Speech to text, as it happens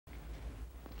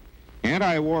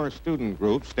Anti-war student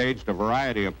groups staged a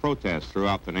variety of protests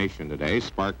throughout the nation today,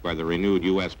 sparked by the renewed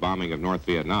U.S. bombing of North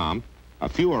Vietnam. A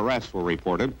few arrests were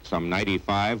reported, some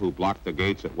 95 who blocked the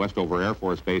gates at Westover Air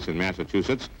Force Base in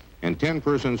Massachusetts, and 10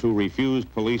 persons who refused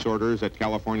police orders at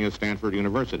California's Stanford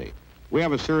University. We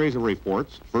have a series of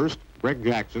reports. First, Greg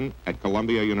Jackson at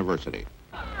Columbia University.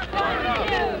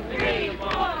 1, 2, 3,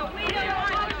 4.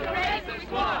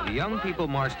 The young people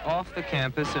marched off the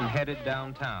campus and headed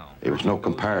downtown. There was no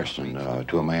comparison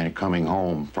to a man coming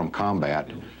home from combat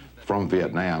from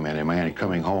Vietnam and a man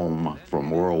coming home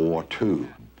from World War II.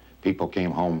 People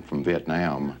came home from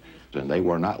Vietnam and they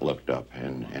were not looked up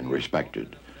and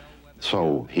respected.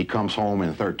 So he comes home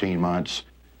in 13 months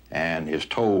and is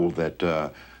told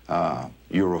that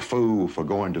you're a fool for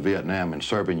going to Vietnam and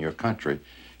serving your country.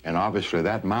 And obviously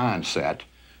that mindset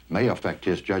may affect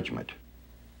his judgment.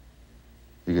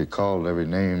 You get called every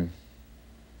name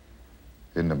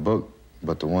in the book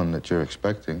but the one that you're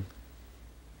expecting.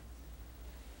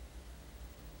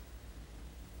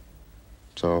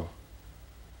 So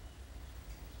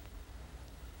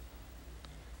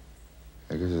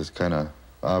I guess it's kind of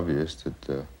obvious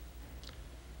that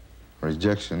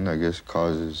rejection, I guess,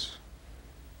 causes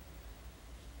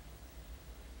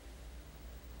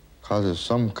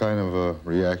some kind of a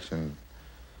reaction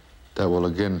that will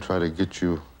again try to get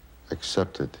you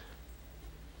accepted.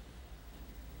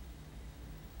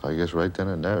 I guess right then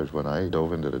and there is when I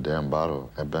dove into the damn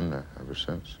bottle. I've been there ever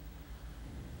since.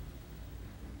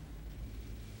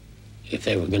 If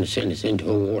they were going to send us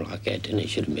into a war like that, then they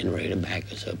should have been ready to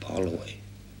back us up all the way.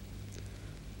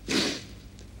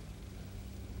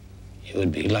 It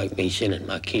would be like me sending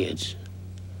my kids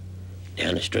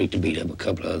down the street to beat up a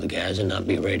couple of other guys and not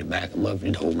be ready to back them up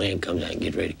if the old man comes out and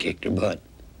gets ready to kick their butt.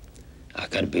 I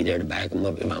got to be there to back them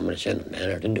up if I'm going to send them down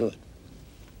there to do it.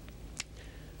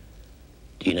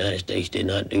 The United States did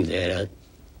not do that.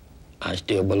 I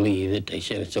still believe that they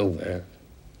sent us over there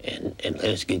and let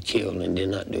us get killed and did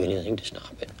not do anything to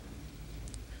stop it.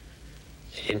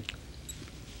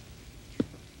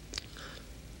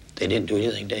 They didn't do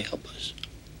anything to help us.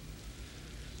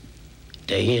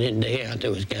 Day in and day out,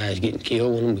 there was guys getting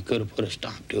killed when we could have put a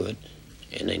stop to it,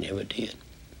 and they never did.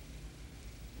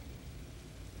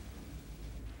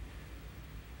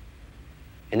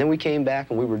 And then we came back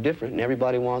and we were different, and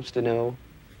everybody wants to know,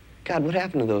 God, what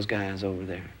happened to those guys over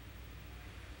there?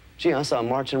 Gee, I saw them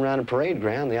marching around a parade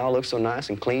ground. They all looked so nice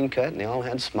and clean cut, and they all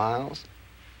had smiles.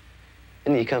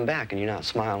 And then you come back and you're not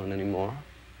smiling anymore.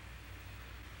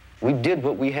 We did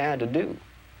what we had to do.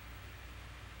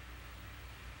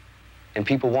 And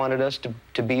people wanted us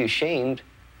to be ashamed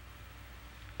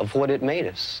of what it made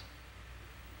us.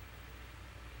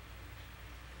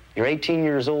 You're 18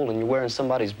 years old and you're wearing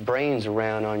somebody's brains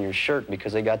around on your shirt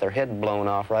because they got their head blown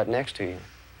off right next to you.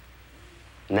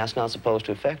 And that's not supposed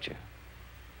to affect you.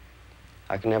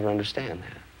 I can never understand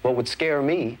that. What would scare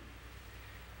me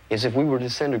is if we were to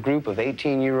send a group of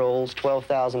 18-year-olds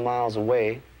 12,000 miles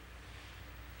away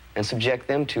and subject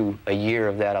them to a year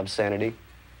of that obscenity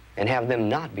and have them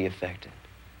not be affected.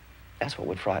 That's what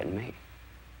would frighten me.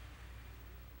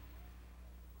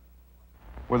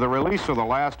 With the release of the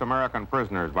last American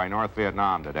prisoners by North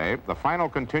Vietnam today, the final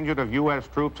contingent of U.S.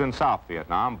 troops in South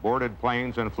Vietnam boarded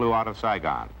planes and flew out of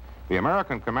Saigon. The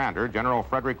American commander, General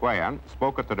Requiem,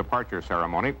 spoke at the departure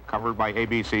ceremony covered by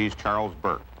ABC's Charles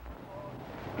Burke.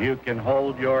 You can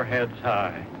hold your heads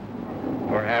high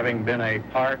for having been a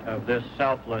part of this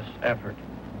selfless effort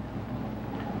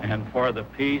and for the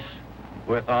peace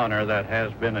with honor that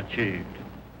has been achieved.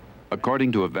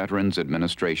 According to a Veterans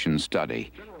Administration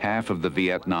study, half of the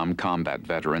Vietnam combat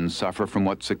veterans suffer from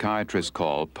what psychiatrists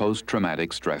call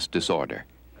post-traumatic stress disorder.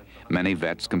 Many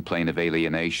vets complain of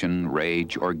alienation,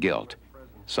 rage, or guilt.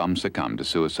 Some succumb to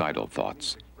suicidal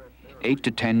thoughts. 8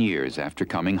 to 10 years after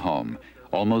coming home,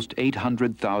 almost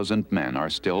 800,000 men are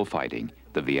still fighting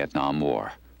the Vietnam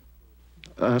War.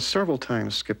 Several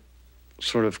times Skip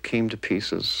sort of came to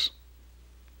pieces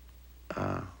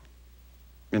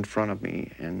in front of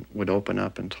me and would open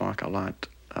up and talk a lot.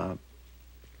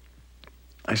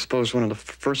 I suppose one of the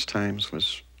first times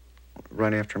was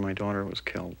right after my daughter was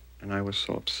killed, and I was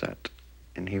so upset,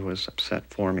 and he was upset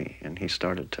for me, and he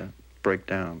started to break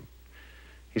down.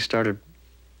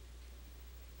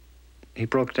 He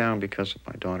broke down because of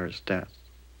my daughter's death.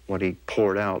 What he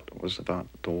poured out was about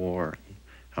the war, and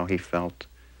how he felt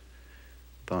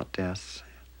about death,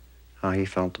 how he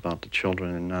felt about the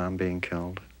children in Nam being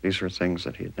killed. These were things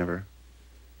that he had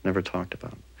never talked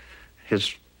about.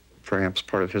 Perhaps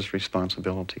part of his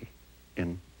responsibility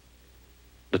in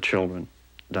the children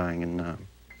dying in Nam.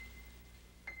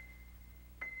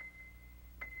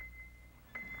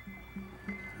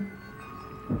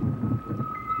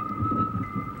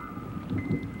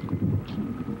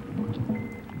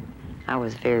 I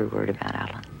was very worried about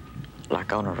Alan.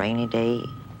 Like on a rainy day,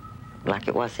 like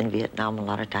it was in Vietnam a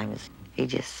lot of times, he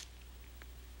just,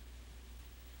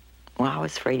 well, I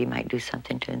was afraid he might do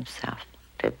something to himself,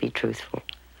 to be truthful.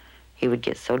 He would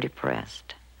get so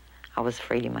depressed. I was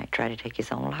afraid he might try to take his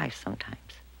own life sometimes.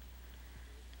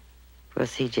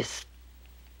 Because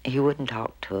he wouldn't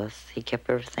talk to us. He kept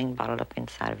everything bottled up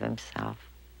inside of himself.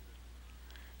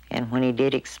 And when he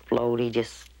did explode, he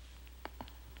just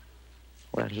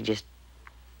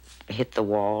hit the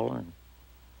wall and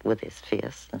with his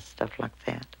fists and stuff like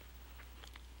that.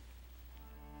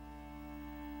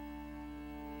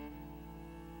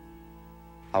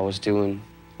 I was doing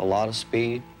a lot of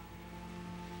speed.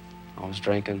 I was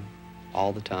drinking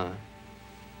all the time.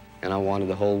 And I wanted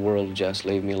the whole world to just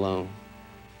leave me alone.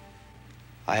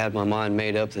 I had my mind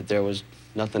made up that there was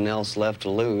nothing else left to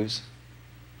lose.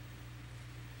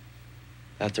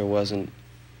 That there wasn't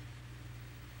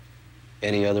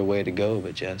any other way to go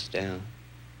but just down.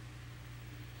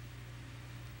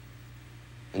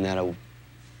 And that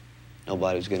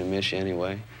nobody was going to miss you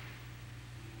anyway.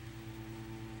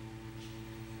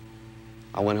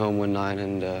 I went home one night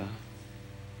and the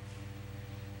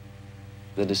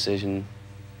decision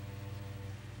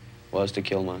was to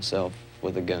kill myself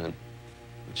with a gun,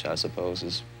 which I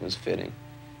suppose was fitting.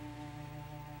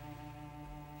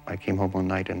 I came home one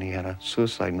night and he had a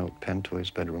suicide note pinned to his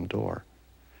bedroom door.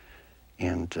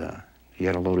 And he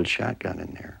had a loaded shotgun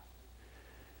in there.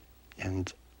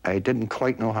 And I didn't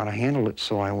quite know how to handle it,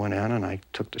 so I went in and I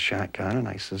took the shotgun and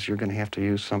I says, "You're going to have to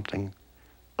use something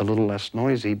a little less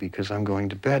noisy because I'm going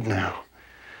to bed now."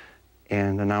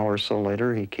 And an hour or so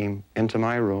later, he came into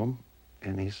my room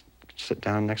and he's sit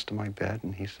down next to my bed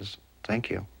and he says, "Thank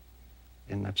you."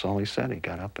 And that's all he said. He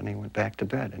got up and he went back to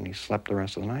bed and he slept the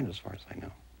rest of the night as far as I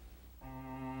know.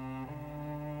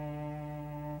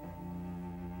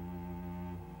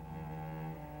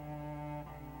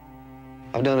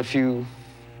 I've done a few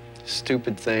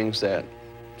stupid things that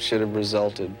should have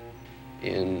resulted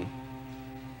in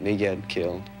me getting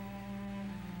killed.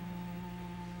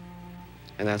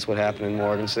 And that's what happened in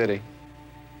Morgan City.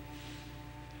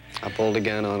 I pulled a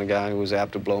gun on a guy who was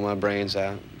apt to blow my brains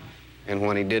out. And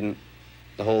when he didn't,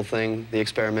 the whole thing, the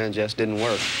experiment just didn't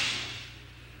work.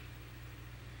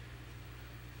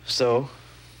 So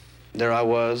there I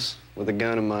was with a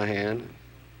gun in my hand.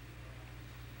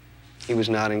 He was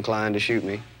not inclined to shoot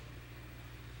me.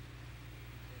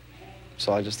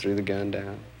 So I just threw the gun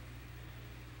down.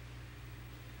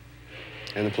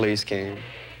 And the police came.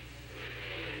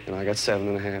 And I got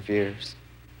 7.5 years.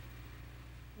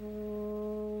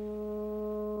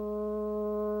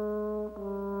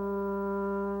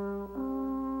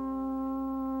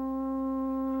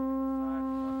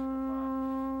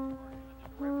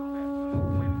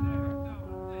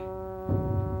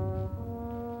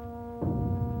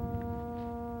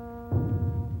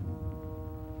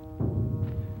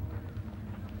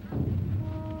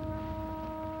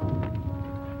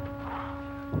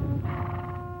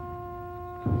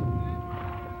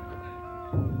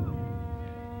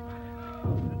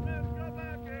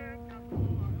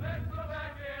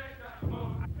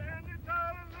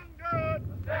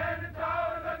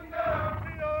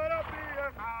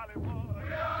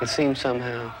 It seemed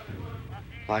somehow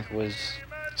like it was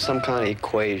some kind of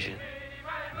equation.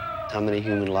 How many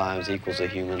human lives equals a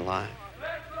human life?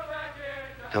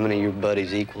 How many of your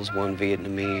buddies equals one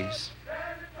Vietnamese?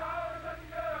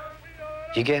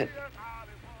 You get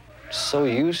so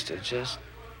used to just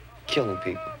killing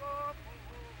people.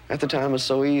 At the time, it was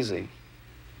so easy.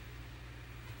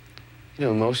 You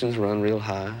know, emotions run real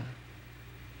high.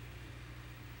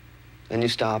 And you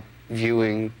stop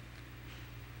viewing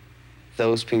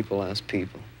those people as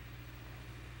people.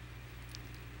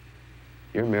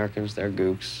 You're Americans, they're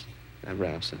gooks. That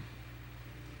wraps it.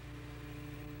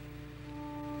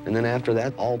 And then after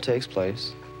that all takes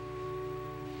place,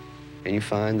 and you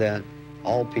find that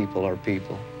all people are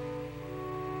people.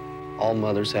 All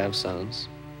mothers have sons.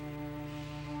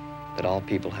 That all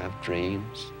people have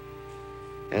dreams.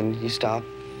 And you stop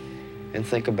and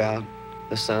think about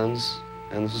the sons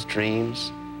and those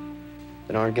dreams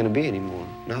that aren't going to be anymore.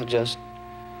 Not just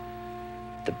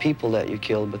the people that you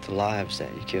killed, but the lives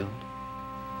that you killed.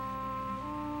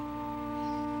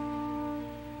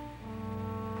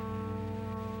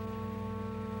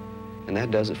 And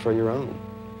that does it for your own.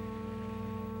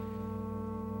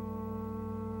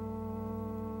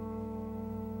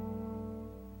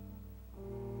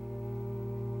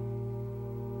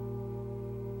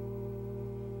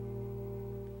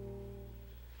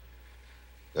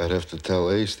 I'd have to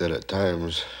tell Ace that at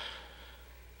times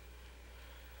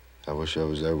I wish I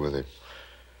was there with him.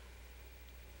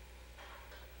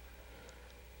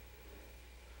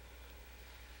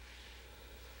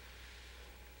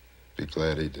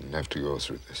 glad he didn't have to go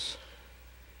through this.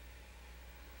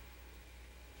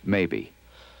 Maybe.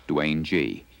 Dwayne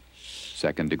G.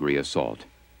 Second-degree assault.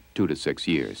 2 to 6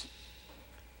 years.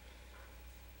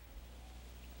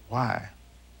 Why?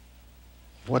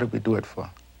 What did we do it for?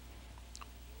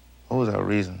 What was our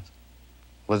reasons?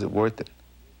 Was it worth it?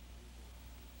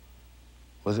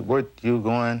 Was it worth you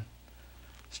going,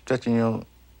 stretching your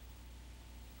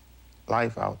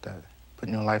life out there,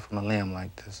 putting your life on a limb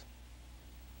like this?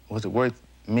 Was it worth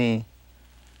me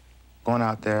going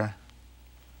out there,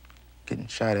 getting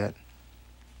shot at,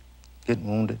 getting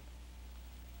wounded,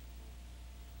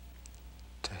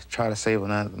 to try to save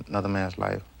another man's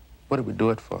life? What did we do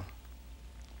it for?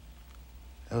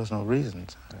 There was no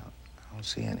reasons. I don't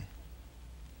see any.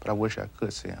 But I wish I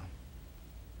could see them.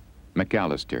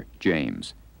 McAllister,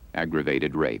 James.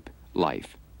 Aggravated rape.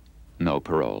 Life. No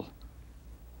parole.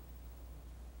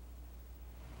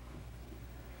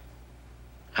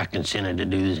 I consented to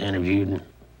do this interview and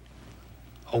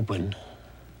hoping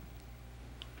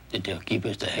that they'll keep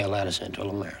us the hell out of Central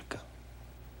America.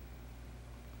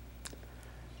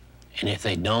 And if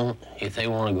they don't, if they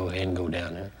want to go ahead and go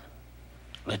down there,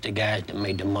 let the guys that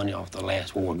made the money off the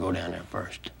last war go down there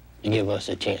first to give us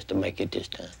a chance to make it this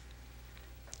time.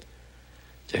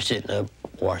 They're sitting up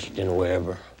Washington or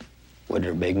wherever with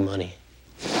their big money.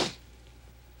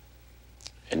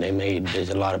 And there's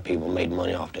a lot of people made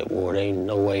money off that war. There ain't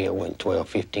no way it went 12,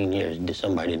 15 years and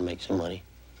somebody didn't make some money.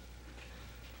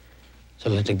 So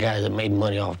let the guys that made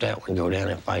money off that one go down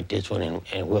and fight this one,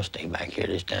 and we'll stay back here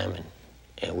this time,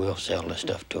 and we'll sell the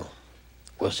stuff to them.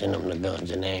 We'll send them the guns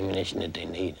and the ammunition that they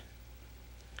need.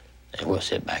 And we'll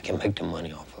sit back and make the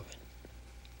money off of it.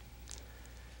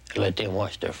 And let them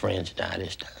watch their friends die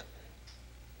this time.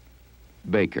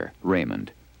 Baker,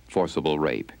 Raymond. Forcible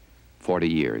rape. 40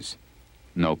 years.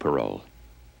 No parole.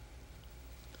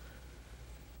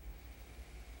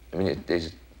 I mean,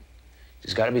 there's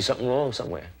got to be something wrong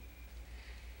somewhere.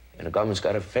 And the government's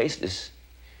got to face this.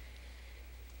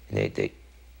 And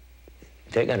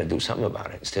they got to do something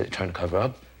about it instead of trying to cover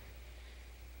up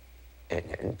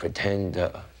and pretend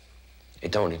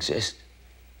it don't exist.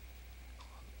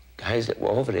 Guys that were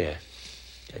over there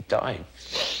that died,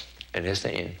 and they're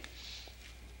saying,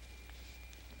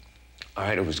 all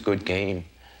right, it was a good game.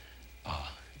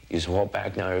 You just walk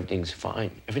back now, everything's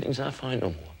fine. Everything's not fine no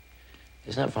more.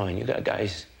 It's not fine. You got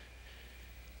guys,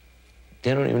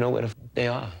 they don't even know where the f they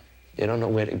are. They don't know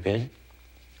where they've been.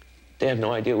 They have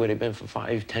no idea where they've been for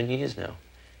 5, 10 years now.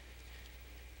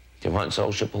 They're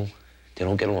unsociable. They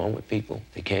don't get along with people.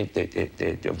 They can't,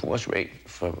 their divorce rate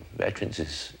for veterans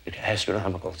is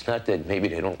astronomical. It's not that maybe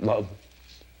they don't love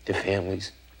their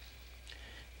families.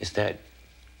 It's that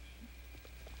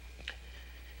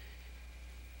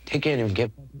they can't even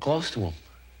get close to them.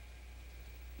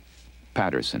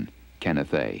 Patterson,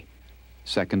 Kenneth A.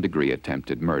 Second-degree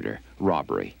attempted murder,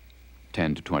 robbery.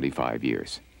 10 to 25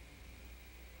 years.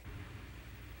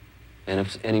 And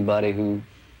if anybody who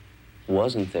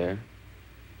wasn't there,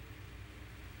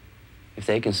 if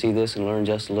they can see this and learn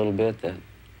just a little bit, that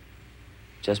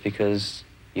just because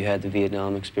you had the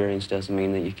Vietnam experience doesn't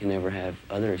mean that you can never have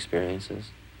other experiences,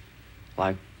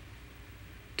 like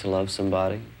to love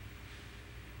somebody,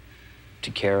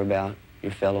 to care about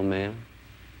your fellow man,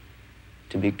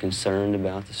 to be concerned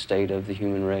about the state of the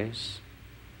human race,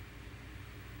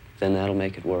 then that'll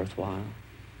make it worthwhile.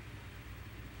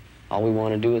 All we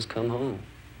want to do is come home.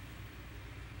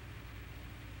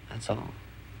 That's all.